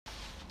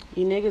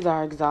You niggas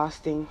are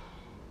exhausting.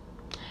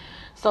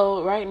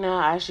 So right now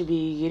I should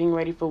be getting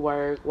ready for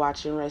work,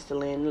 watching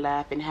wrestling,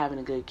 laughing, having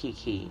a good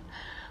kiki.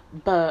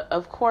 But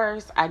of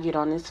course I get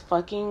on this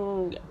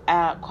fucking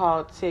app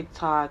called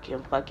TikTok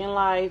and fucking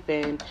Life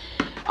and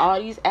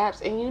all these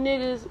apps, and you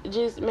niggas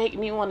just make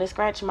me want to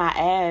scratch my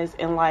ass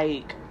and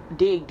like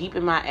dig deep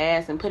in my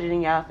ass and put it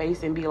in y'all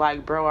face and be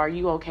like, bro, are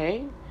you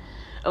okay?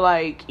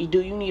 Like,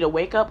 do you need a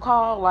wake up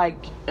call?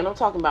 Like, and I'm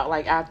talking about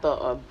like after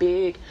a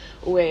big,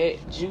 wet,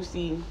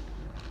 juicy,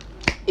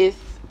 it's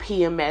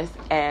PMS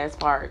ass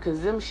part,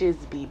 because them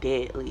shits be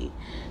deadly.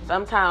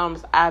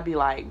 Sometimes I be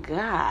like,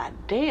 God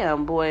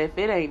damn, boy, if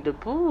it ain't the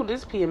boo,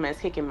 this PMS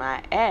kicking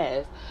my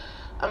ass.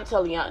 I'm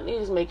telling y'all,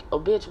 niggas make a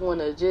bitch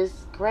wanna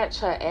just scratch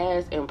her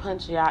ass and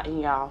punch y'all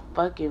in y'all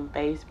fucking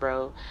face,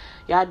 bro.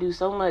 Y'all do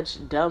so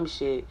much dumb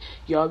shit.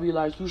 Y'all be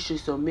like, you should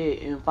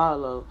submit and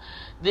follow.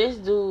 This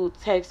dude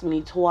texted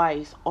me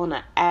twice on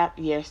an app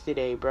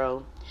yesterday,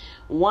 bro.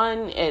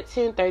 One at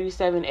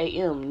 10:37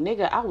 a.m.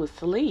 Nigga, I was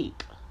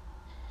asleep.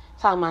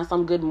 Talking about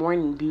some good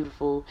morning,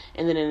 beautiful.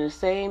 And then in the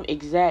same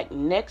exact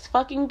next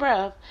fucking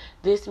breath,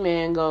 this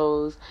man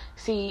goes,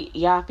 see,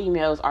 y'all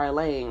females are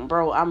lame.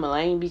 Bro, I'm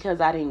lame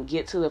because I didn't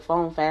get to the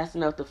phone fast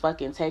enough to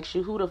fucking text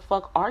you. Who the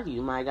fuck are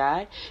you, my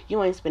guy?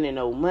 You ain't spending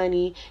no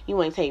money.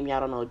 You ain't taking me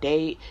out on no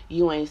date.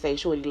 You ain't say,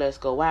 shorty, let's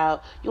go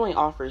out. You ain't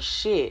offer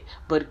shit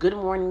but good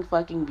morning,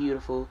 fucking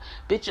beautiful.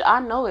 Bitch, I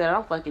know that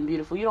I'm fucking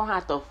beautiful. You don't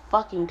have to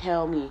fucking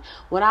tell me.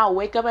 When I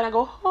wake up and I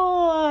go,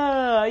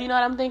 oh, you know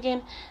what I'm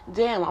thinking?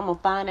 Damn, I'm a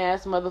fine ass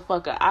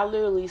motherfucker. I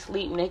literally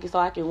sleep naked so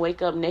I can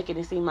wake up naked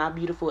and see my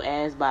beautiful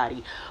ass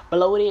body.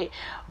 Bloated,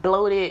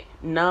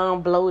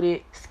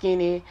 non-bloated,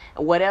 skinny,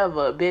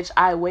 whatever. Bitch,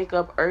 I wake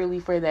up early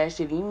for that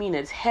shit. You mean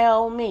to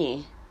tell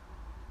me?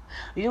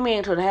 You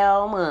mean to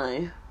tell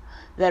me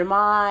that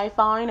my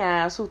fine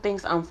ass, who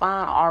thinks I'm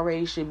fine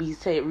already, should be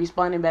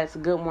responding back to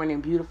good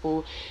morning,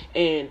 beautiful,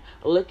 and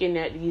looking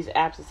at these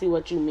apps to see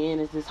what you men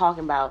is just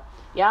talking about?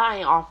 Y'all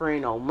ain't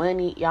offering no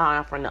money. Y'all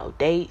ain't offering no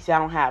dates. Y'all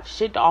don't have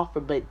shit to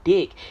offer but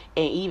dick.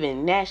 And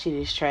even that shit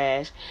is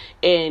trash.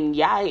 And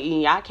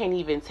y'all can't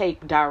even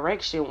take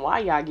direction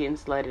while y'all getting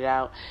slutted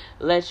out.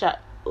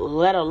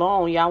 Let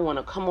alone y'all want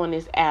to come on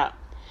this app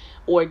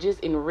or just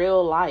in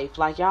real life.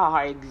 Like, y'all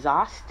are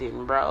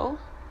exhausting, bro.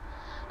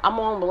 I'm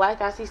on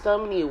Black. I see so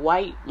many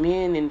white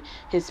men and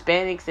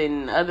Hispanics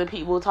and other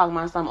people talking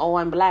about something. Oh,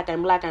 I'm black.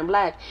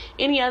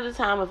 Any other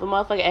time, if a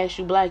motherfucker asks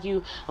you black,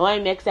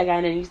 I'm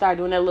Mexican, and you start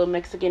doing that little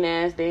Mexican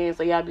ass dance,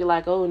 so y'all be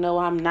like, oh, no,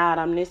 I'm not.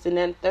 I'm this and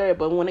that third.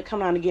 But when it come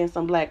down to getting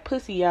some black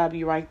pussy, y'all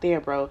be right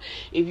there, bro.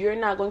 If you're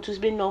not going to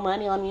spend no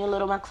money on your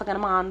little Mexican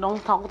man,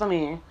 don't talk to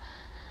me.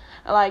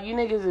 Like, you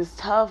niggas is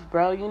tough,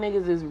 bro. You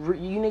niggas is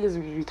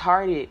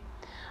retarded.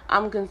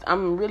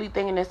 I'm really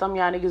thinking that some of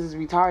y'all niggas is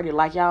retarded.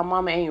 Like, y'all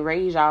mama ain't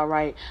raised y'all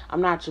right. I'm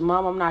not your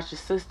mom. I'm not your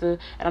sister.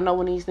 And I know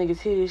when these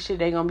niggas hear this shit,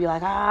 they gonna be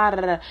like,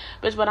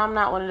 Bitch, but I'm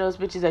not one of those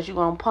bitches that you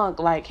gonna punk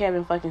like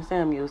Kevin fucking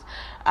Samuels.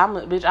 I'm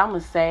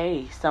gonna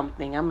say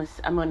something. I'm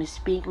gonna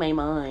speak my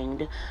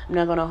mind. I'm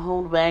not gonna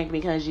hold back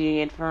because you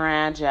get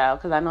fragile.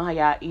 Because I know how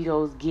y'all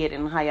egos get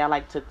and how y'all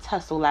like to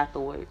tussle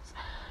afterwards.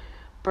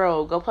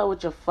 Bro, go play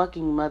with your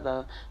fucking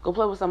mother. Go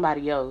play with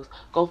somebody else.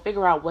 Go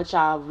figure out what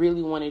y'all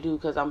really want to do.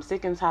 Because I'm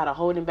sick and tired of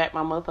holding back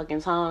my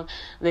motherfucking tongue.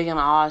 Thinking,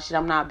 oh, shit,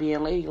 I'm not being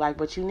ladylike.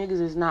 But you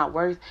niggas is not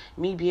worth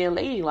me being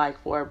ladylike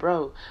for,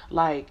 bro.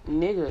 Like,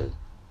 nigga.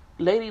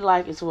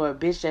 Ladylike is for a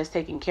bitch that's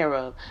taken care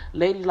of.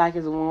 Ladylike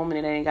is a woman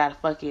that ain't got to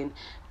fucking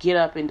get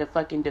up and to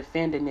fucking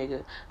defend a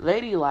nigga.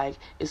 Ladylike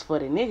is for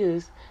the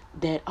niggas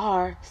that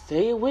are,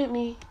 say it with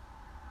me,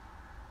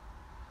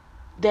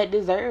 that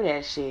deserve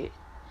that shit.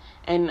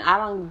 And I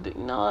don't, you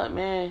know what,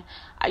 man?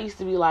 I used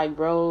to be like,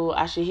 bro,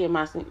 I should hit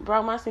my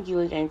sneaky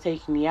link ain't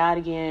taking me out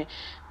again.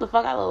 The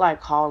fuck I look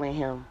like calling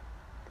him?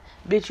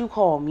 Bitch, you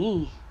call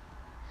me.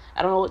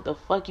 I don't know what the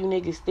fuck you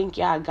niggas think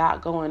y'all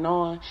got going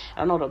on.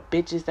 I don't know the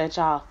bitches that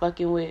y'all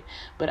fucking with.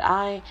 But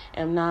I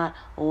am not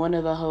one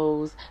of the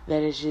hoes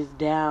that is just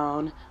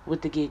down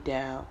with the get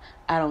down.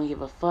 I don't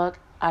give a fuck.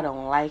 I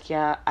don't like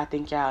y'all. I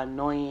think y'all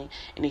annoying.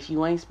 And if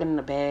you ain't spending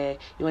a bag,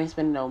 you ain't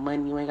spending no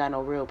money, you ain't got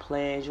no real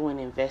plans, you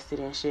ain't invested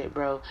in shit,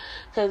 bro.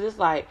 Because it's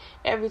like,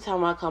 every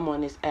time I come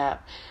on this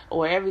app,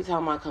 or every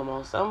time I come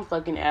on some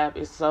fucking app,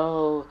 it's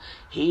so,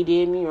 he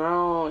did me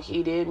wrong.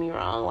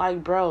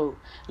 Like, bro,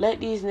 let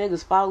these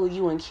niggas follow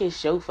you and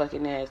kiss your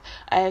fucking ass.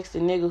 I asked a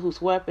nigga who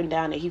swore up and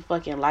down that he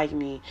fucking like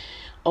me,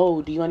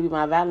 oh, do you want to be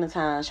my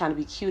Valentine, trying to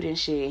be cute and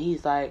shit? And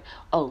he's like,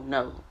 oh,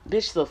 no.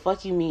 Bitch, the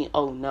fuck you mean,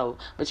 oh, no?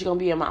 But you gonna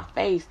be in my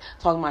face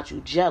talking about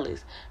you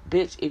jealous.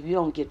 Bitch, if you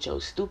don't get your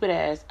stupid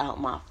ass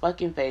out my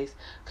fucking face,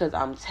 because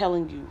I'm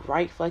telling you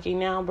right fucking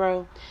now,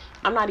 bro,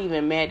 I'm not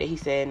even mad that he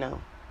said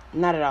no.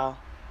 Not at all.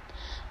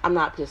 I'm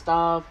not pissed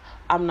off.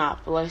 I'm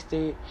not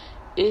flustered.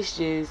 It's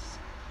just,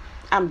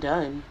 I'm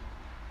done.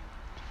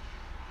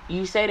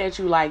 You say that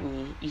you like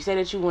me. You say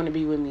that you want to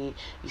be with me.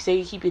 You say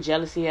you keep your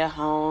jealousy at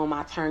home.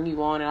 I turn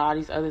you on and all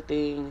these other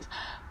things.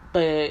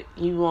 But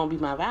you won't be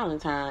my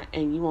Valentine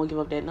and you won't give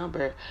up that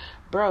number.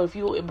 Bro, if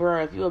you a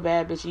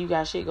bad bitch and you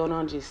got shit going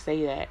on, just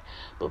say that.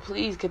 But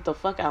please get the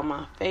fuck out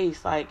my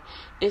face. Like,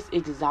 it's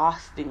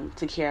exhausting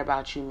to care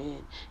about you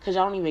men. Because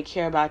y'all don't even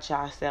care about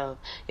yourself.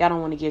 Y'all don't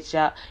want to get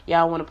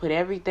y'all want to put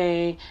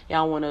everything.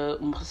 Y'all want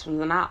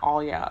to, not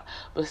all y'all,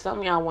 but some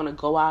of y'all want to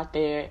go out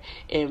there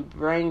and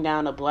bring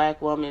down a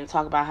black woman and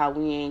talk about how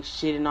we ain't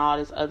shit and all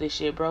this other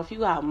shit. Bro, if you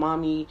got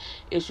mommy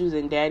issues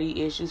and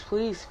daddy issues,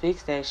 please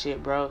fix that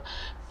shit, bro.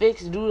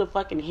 Do the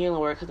fucking healing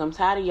work, because I'm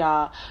tired of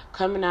y'all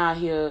coming out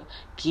here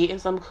getting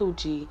some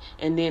coochie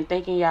and then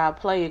thinking y'all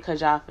play it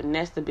because y'all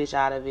finessed the bitch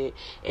out of it,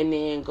 and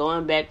then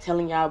going back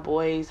telling y'all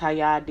boys how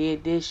y'all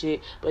did this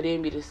shit, but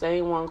then be the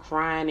same one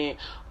crying and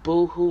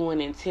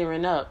boo-hooing and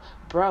tearing up.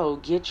 Bro,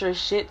 get your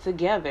shit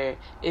together.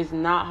 It's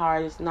not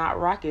hard. It's not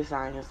rocket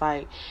science.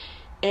 Like,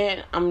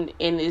 and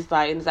it's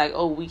like,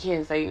 oh, we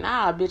can't say,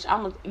 nah,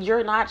 bitch,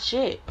 you're not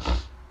shit.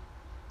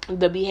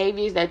 The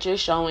behaviors that you're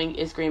showing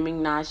is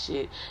screaming not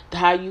shit.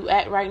 How you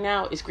act right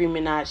now is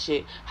screaming not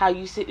shit. How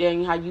you sit there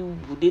and how you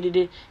did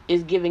it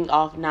is giving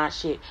off not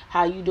shit.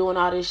 How you doing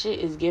all this shit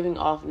is giving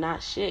off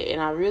not shit.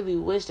 And I really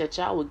wish that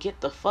y'all would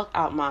get the fuck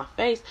out my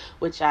face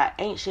with y'all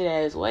ain't shit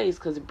ass ways.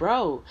 Cause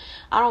bro,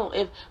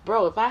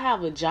 if I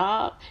have a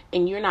job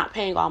and you're not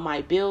paying all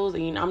my bills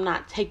and I'm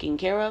not taken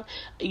care of,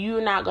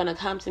 you're not gonna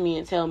come to me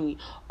and tell me,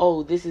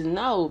 oh, this is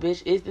no,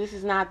 bitch. This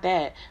is not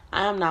that.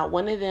 I am not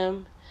one of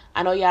them.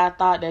 I know y'all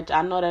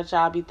I know that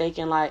y'all be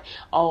thinking like,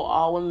 oh,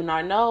 all women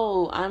are.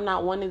 No, I'm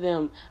not one of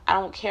them. I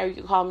don't care. You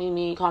can call me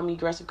mean, call me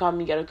aggressive, call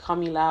me ghetto, call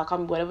me loud, call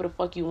me whatever the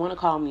fuck you want to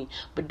call me.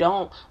 But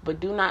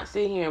do not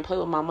sit here and play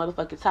with my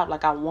motherfucking top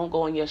like I won't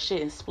go on your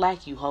shit and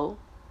splack you, ho.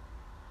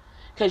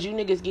 Cause you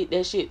niggas get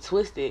that shit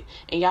twisted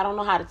and y'all don't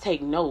know how to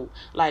take no.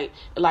 Like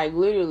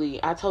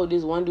literally, I told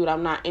this one dude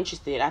I'm not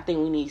interested. I think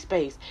we need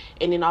space.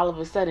 And then all of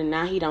a sudden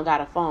now he don't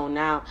got a phone.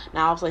 Now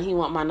all of a sudden he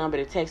want my number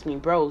to text me.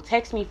 Bro,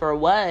 text me for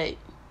what?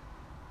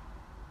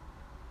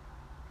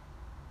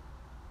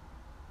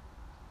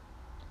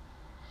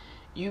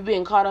 You've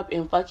been caught up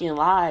in fucking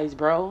lies,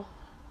 bro.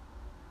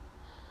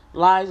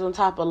 Lies on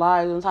top of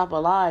lies on top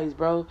of lies,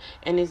 bro.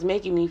 And it's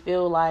making me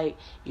feel like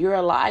you're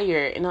a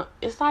liar. And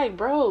it's like,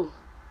 bro,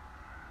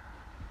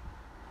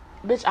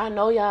 bitch, I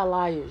know y'all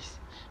liars.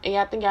 And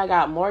y'all think y'all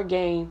got more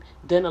game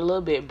than a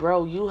little bit.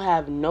 Bro, you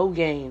have no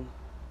game.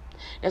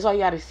 That's why you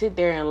gotta sit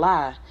there and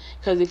lie.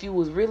 Because if you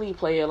was really a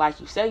player like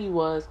you say you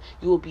was,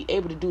 you would be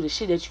able to do the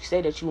shit that you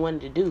say that you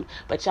wanted to do.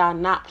 But y'all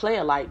not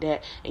player like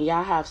that. And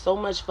y'all have so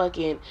much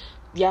fucking...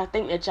 Y'all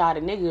think that y'all the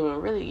nigga, when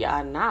really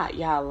y'all not.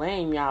 Y'all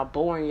lame, y'all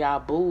boring,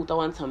 y'all boo,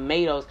 throwing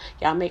tomatoes.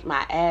 Y'all make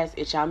my ass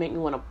itch. Y'all make me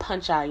want to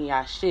punch y'all in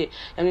y'all shit.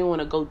 Y'all make me want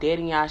to go dead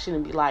in y'all shit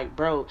and be like,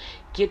 bro,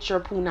 get your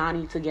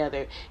punani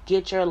together.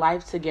 Get your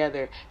life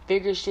together.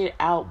 Figure shit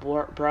out,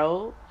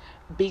 bro.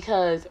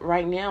 Because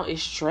right now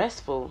it's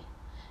stressful.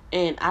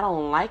 And I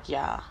don't like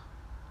y'all.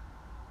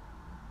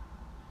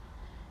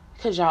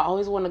 Because y'all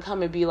always want to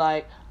come and be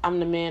like, I'm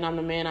the man, I'm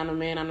the man, I'm the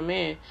man, I'm the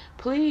man.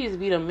 Please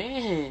be the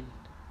man.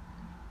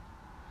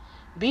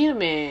 Be the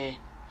man.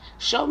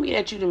 Show me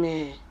that you the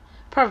man.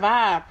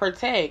 Provide,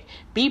 protect.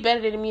 Be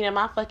better than me than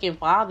my fucking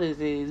fathers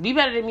is. Be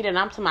better than me than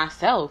I'm to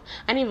myself.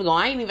 I ain't even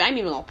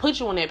gonna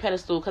put you on that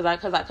pedestal because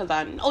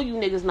I know you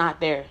niggas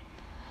not there.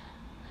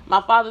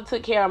 My father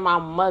took care of my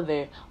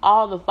mother.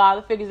 All the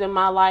father figures in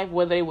my life,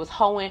 whether they was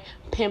hoeing,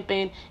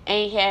 pimping,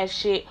 ain't had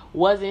shit,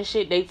 wasn't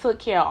shit, they took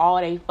care of all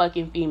they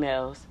fucking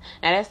females.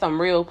 Now that's some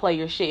real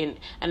player shit.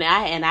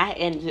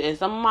 And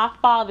some of my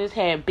fathers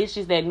had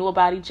bitches that knew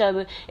about each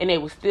other and they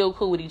was still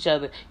cool with each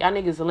other. Y'all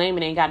niggas lame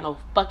and ain't got no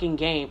fucking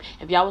game.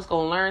 If y'all was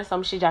gonna learn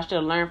some shit, y'all should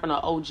have learned from the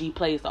OG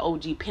players, the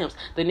OG pimps,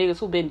 the niggas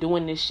who been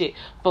doing this shit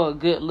for a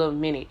good little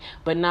minute.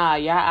 But nah,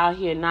 y'all out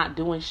here not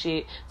doing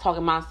shit,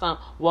 talking about some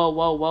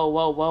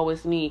whoa,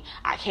 it's me.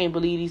 I can't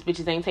believe these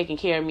bitches ain't taking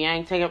care of me. I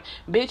ain't taking...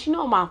 Bitch, you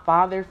know my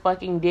father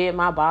fucking did,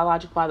 my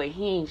biological father,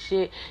 he ain't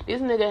shit.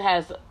 This nigga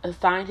has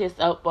signed his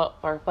up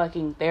for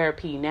fucking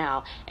therapy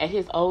now at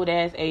his old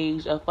ass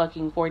age of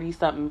fucking 40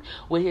 something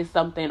with his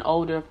something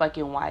older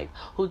fucking wife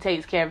who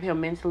takes care of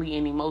him mentally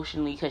and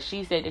emotionally because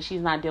she said that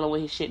she's not dealing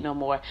with his shit no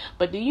more.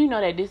 But do you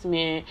know that this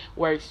man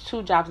works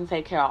 2 jobs and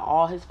take care of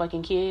all his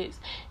fucking kids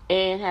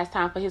and has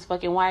time for his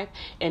fucking wife?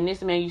 And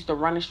this man used to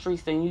run the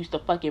streets and used to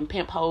fucking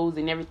pimp hoes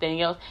and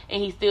everything else,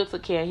 and he still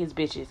took care of his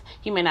bitches.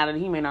 He may not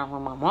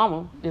run my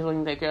mama, just let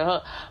him take care of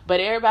her, but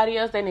everybody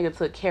else that nigga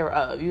took care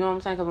of. You know what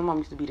I'm saying? Because my mom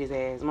used to beat his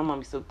ass. My mom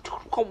used to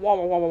put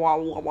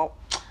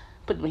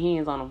the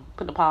hands on him,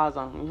 put the paws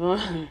on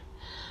him.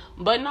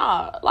 But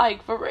nah,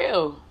 like for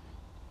real.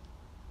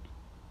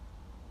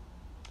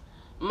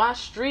 My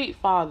street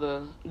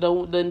father, the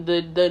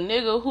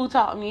nigga who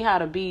taught me how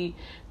to be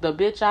the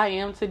bitch I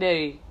am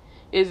today,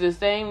 is the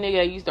same nigga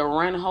that used to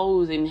run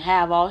hoes and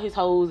have all his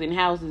hoes in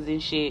houses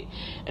and shit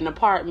and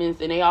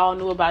apartments, and they all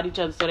knew about each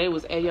other, so they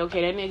was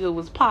A-okay. That nigga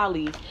was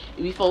poly.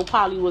 Before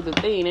poly was a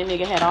thing, that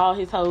nigga had all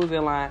his hoes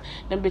in line.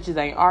 Them bitches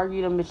ain't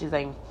argue, them bitches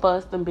ain't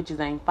fuss, them bitches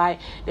ain't fight,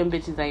 them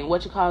bitches ain't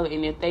what you call it,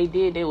 and if they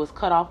did, they was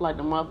cut off like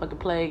the motherfucking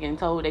plague and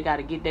told they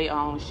gotta get their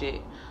own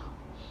shit.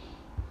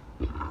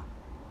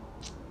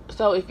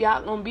 So if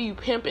y'all gonna be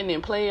pimping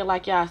and playing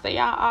like y'all say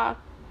y'all are,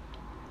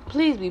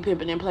 please be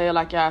pimping and playing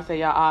like y'all say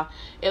y'all are.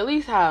 At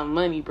least have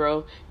money,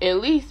 bro. At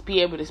least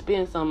be able to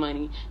spend some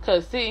money.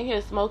 Because sitting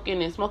here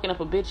smoking up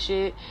a bitch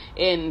shit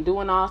and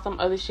doing all some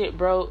other shit,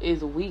 bro,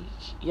 is weak.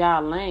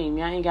 Y'all lame.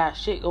 Y'all ain't got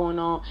shit going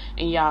on.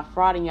 And y'all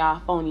fraud and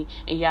y'all phony.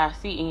 And y'all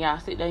sit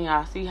there and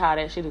y'all see how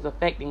that shit is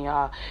affecting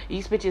y'all.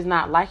 These bitches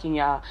not liking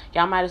y'all.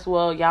 Y'all might as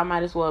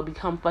well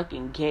become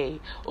fucking gay.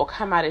 Or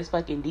come out as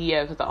fucking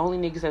DL. Because the only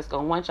niggas that's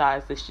gonna want y'all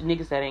is the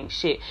niggas that ain't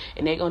shit.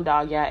 And they gonna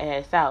dog y'all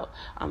ass out.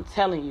 I'm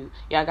telling you.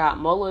 Y'all got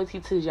more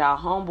loyalty to y'all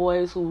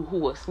homeboys who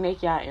will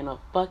snake y'all in a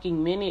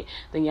fucking minute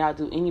than y'all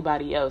do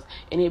anybody else.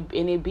 And it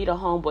be the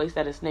homeboys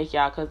that'll snake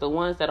y'all, because the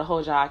ones that'll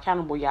hold y'all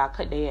accountable, y'all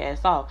cut their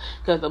ass off.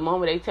 Because the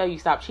moment they tell you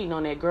stop cheating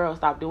on that girl,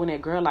 stop doing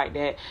that girl like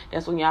that,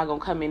 that's when y'all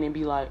gonna come in and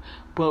be like,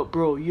 but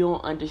bro, you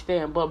don't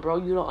understand. But bro,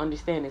 you don't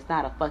understand. It's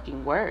not a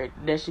fucking word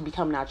that should be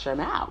coming out your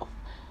mouth.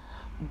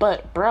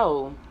 But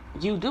bro,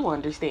 you do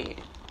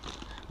understand.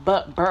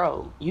 But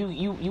bro,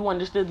 you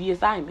understood the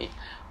assignment.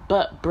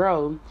 But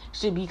bro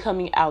should be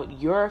coming out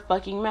your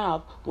fucking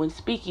mouth when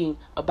speaking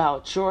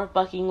about your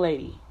fucking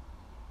lady.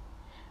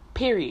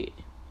 Period.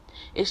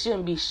 It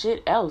shouldn't be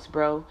shit else,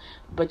 bro.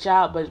 But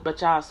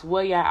y'all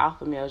swear y'all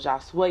alpha males. Y'all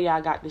swear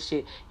y'all got the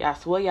shit. Y'all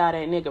swear y'all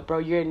that nigga, bro.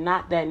 You're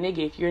not that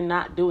nigga if you're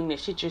not doing the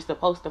shit you're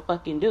supposed to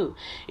fucking do.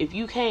 If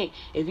you can't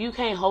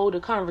hold a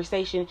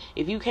conversation,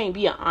 if you can't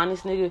be an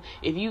honest nigga,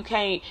 if you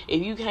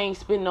can't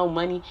spend no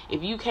money,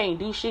 if you can't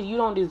do shit, you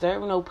don't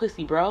deserve no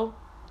pussy, bro.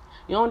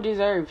 You don't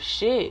deserve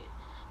shit.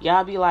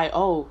 Y'all be like,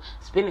 oh,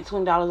 spending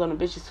 $20 on a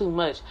bitch is too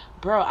much.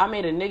 Bro, I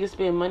made a nigga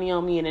spend money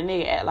on me and a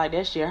nigga act like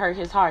that shit hurt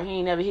his heart. He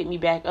ain't never hit me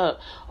back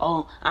up.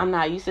 Oh, I'm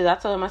not used to that.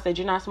 I told him, I said,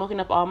 you're not smoking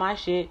up all my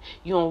shit.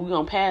 We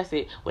gonna pass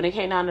it. When they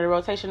came down to the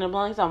rotation of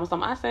blunts,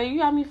 I said, you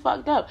got me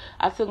fucked up.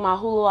 I took my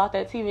Hulu off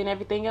that TV and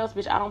everything else.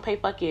 Bitch, I don't pay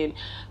fucking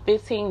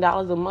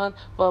 $15 a month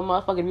for a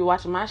motherfucker to be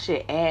watching my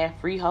shit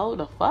ad-free. Hoe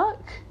the fuck?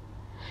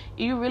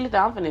 You really think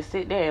I'm finna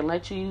sit there and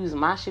let you use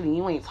my shit and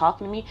you ain't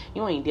talking to me?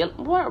 You ain't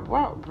dealing,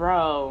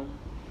 bro.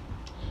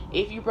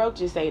 If you broke,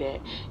 just say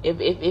that.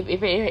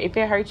 If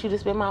it hurt you to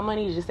spend my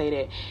money, just say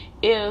that.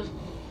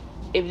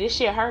 If this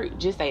shit hurt,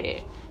 just say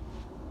that.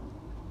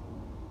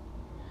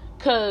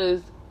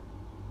 Cause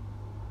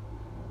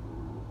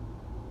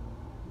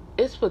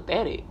it's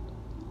pathetic.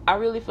 I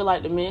really feel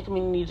like the men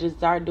community just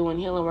start doing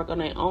healing work on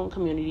their own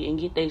community and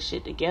get their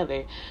shit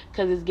together.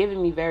 Cause it's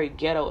giving me very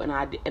ghetto, and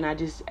I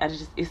just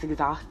it's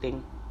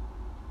exhausting.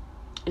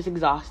 It's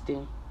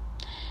exhausting.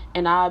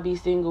 And I'll be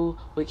single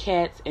with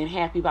cats and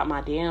happy about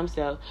my damn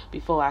self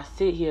before I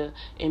sit here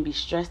and be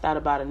stressed out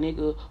about a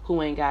nigga who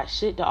ain't got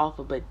shit to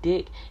offer but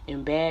dick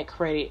and bad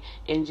credit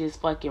and just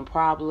fucking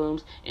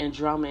problems and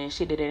drama and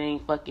shit that it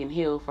ain't fucking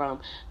healed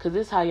from. Cause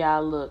this how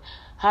y'all look.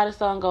 How the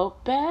song go,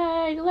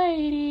 bag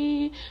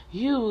lady,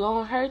 you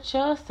gon' hurt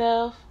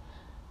yourself.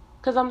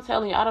 Cause I'm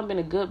telling you, I done been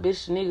a good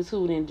bitch to niggas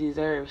who didn't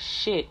deserve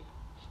shit.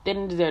 They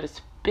didn't deserve to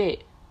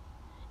spit.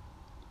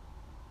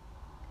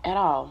 At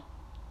all.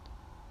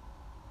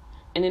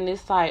 And then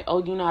it's like,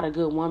 oh, you're not a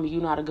good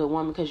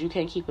woman because you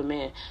can't keep a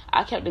man.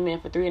 I kept a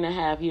man for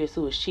 3.5 years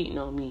who was cheating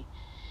on me.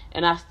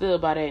 And I stood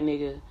by that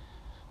nigga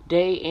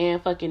day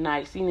and fucking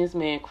night. Seen this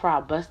man cry,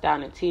 bust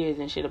down in tears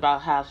and shit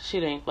about how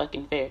shit ain't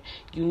fucking fair.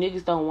 You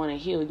niggas don't want to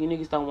heal. You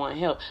niggas don't want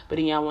help. But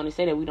then y'all want to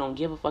say that we don't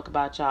give a fuck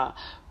about y'all.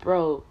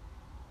 Bro,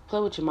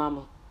 play with your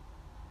mama.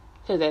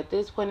 Because at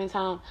this point in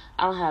time,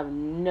 I don't have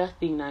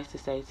nothing nice to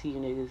say to you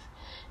niggas.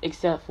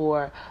 Except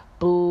for,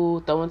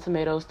 boo, throwing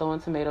tomatoes,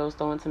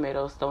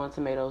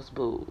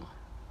 boo.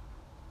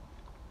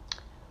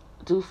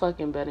 Do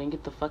fucking better and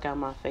get the fuck out of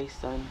my face,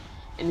 son.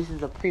 And this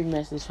is a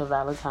pre-message for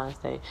Valentine's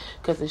Day.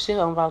 Because the shit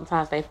on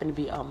Valentine's Day finna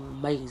be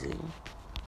amazing.